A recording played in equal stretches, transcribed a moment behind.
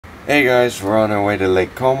Hey guys, we're on our way to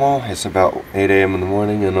Lake Como. It's about 8 a.m. in the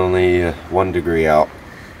morning and only 1 degree out.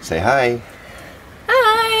 Say hi!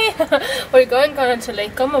 Hi! We're going to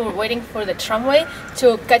Lake Como. We're waiting for the tramway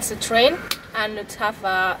to catch the train and let's have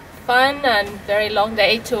a fun and very long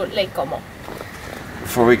day to Lake Como.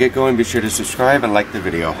 Before we get going, be sure to subscribe and like the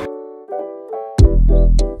video.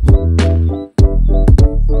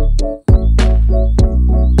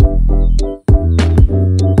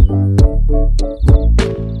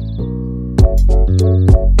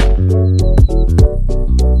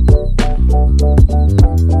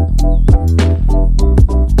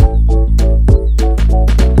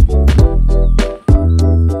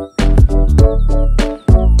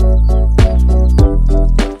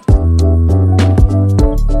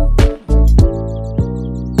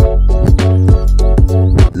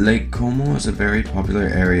 Lake Como is a very popular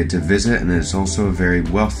area to visit, and it is also a very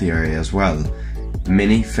wealthy area as well.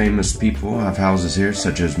 Many famous people have houses here,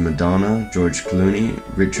 such as Madonna, George Clooney,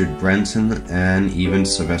 Richard Branson, and even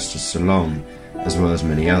Sylvester Stallone, as well as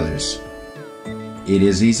many others. It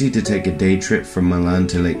is easy to take a day trip from Milan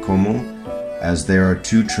to Lake Como, as there are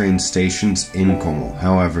 2 train stations in Como.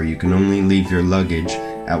 However, you can only leave your luggage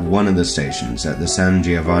at one of the stations, at the San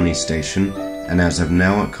Giovanni station, and as of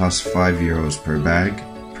now it costs €5 per bag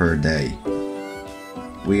per day.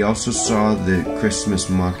 We also saw the Christmas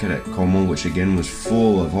market at Como, which again was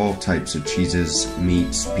full of all types of cheeses,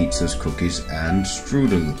 meats, pizzas, cookies, and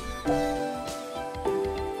strudel.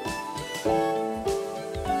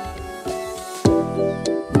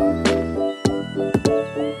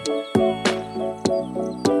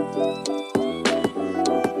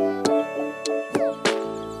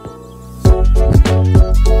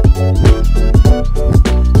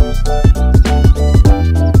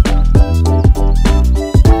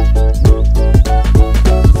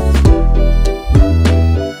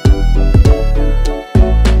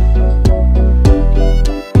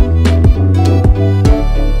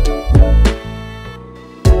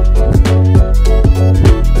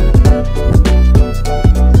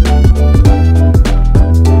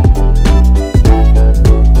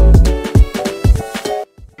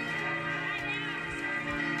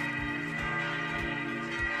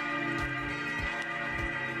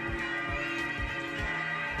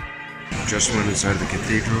 Just went inside the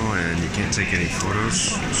cathedral and you can't take any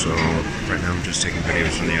photos, so right now I'm just taking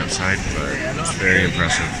videos from the outside, but it's very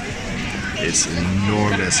impressive. It's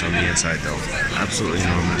enormous on the inside though, absolutely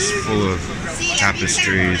enormous, full of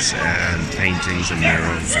tapestries and paintings and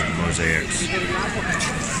murals and mosaics.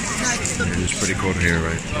 And it's pretty cold here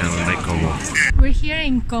right now in Lake Como. We're here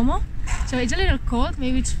in Como, so it's a little cold,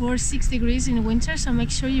 maybe it's 6 degrees in winter, so make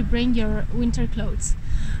sure you bring your winter clothes.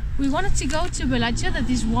 We wanted to go to Bellagio, that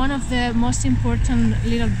is one of the most important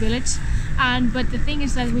little villages, but the thing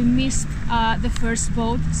is that we missed the first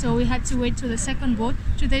boat, so we had to wait till the second boat.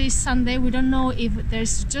 Today is Sunday, we don't know if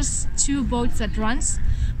there's just 2 boats that runs,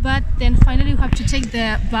 but then finally we have to take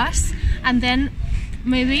the bus, and then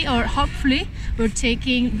maybe or hopefully we're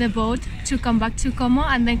taking the boat to come back to Como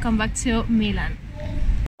and then come back to Milan.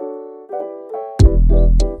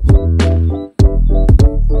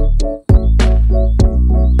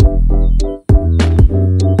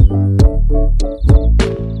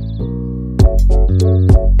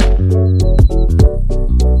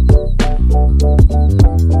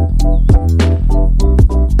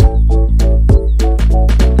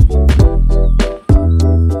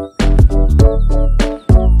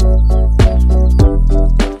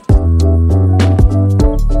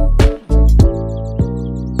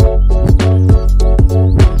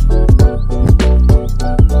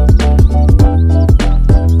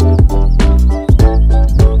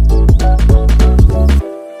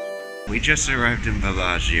 We just arrived in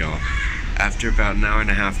Bellagio after about an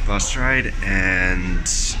hour-and-a-half bus ride, and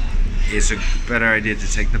it's a better idea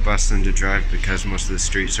to take the bus than to drive because most of the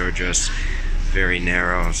streets are just very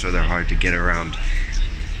narrow, so they're hard to get around.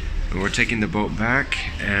 And we're taking the boat back,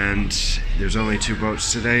 and there's only 2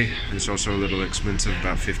 boats today. It's also a little expensive,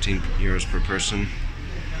 about €15 per person,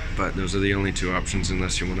 but those are the only 2 options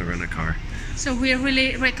unless you want to rent a car. So we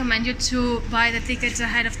really recommend you to buy the tickets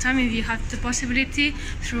ahead of time if you have the possibility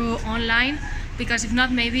through online, because if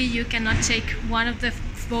not, maybe you cannot take one of the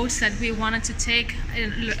boats that we wanted to take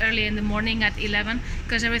early in the morning at 11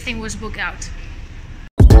 because everything was booked out.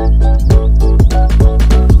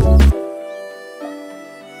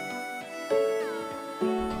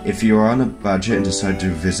 If you are on a budget and decide to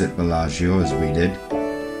visit Bellagio as we did,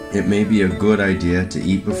 it may be a good idea to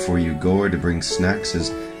eat before you go or to bring snacks,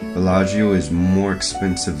 as Bellagio is more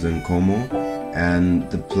expensive than Como, and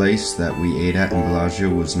the place that we ate at in Bellagio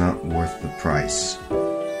was not worth the price.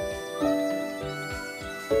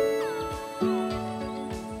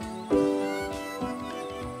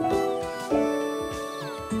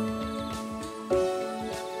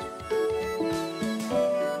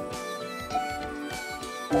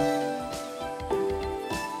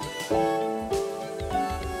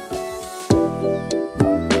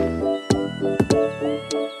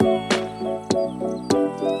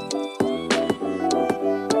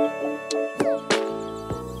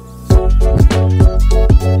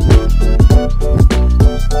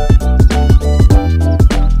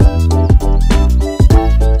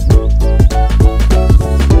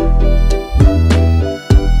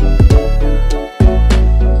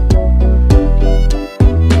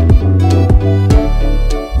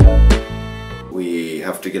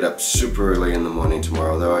 To get up super early in the morning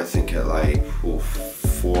tomorrow though. I think at like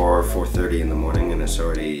 4:30 in the morning, and it's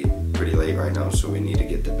already pretty late right now, so we need to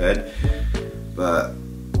get to bed. But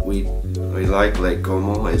we like Lake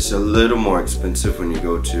Como. It's a little more expensive when you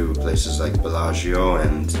go to places like Bellagio,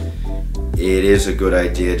 and it is a good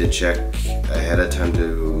idea to check ahead of time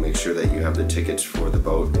to make sure that you have the tickets for the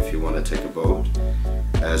boat if you want to take a boat,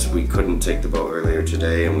 as we couldn't take the boat earlier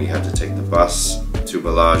today and we had to take the bus to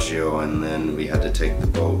Bellagio and then we had to take the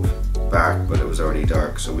boat back, but it was already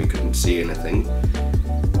dark so we couldn't see anything.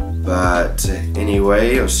 But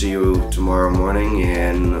anyway, I'll see you tomorrow morning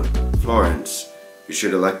in Florence. Be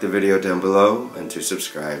sure to like the video down below and to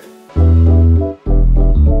subscribe.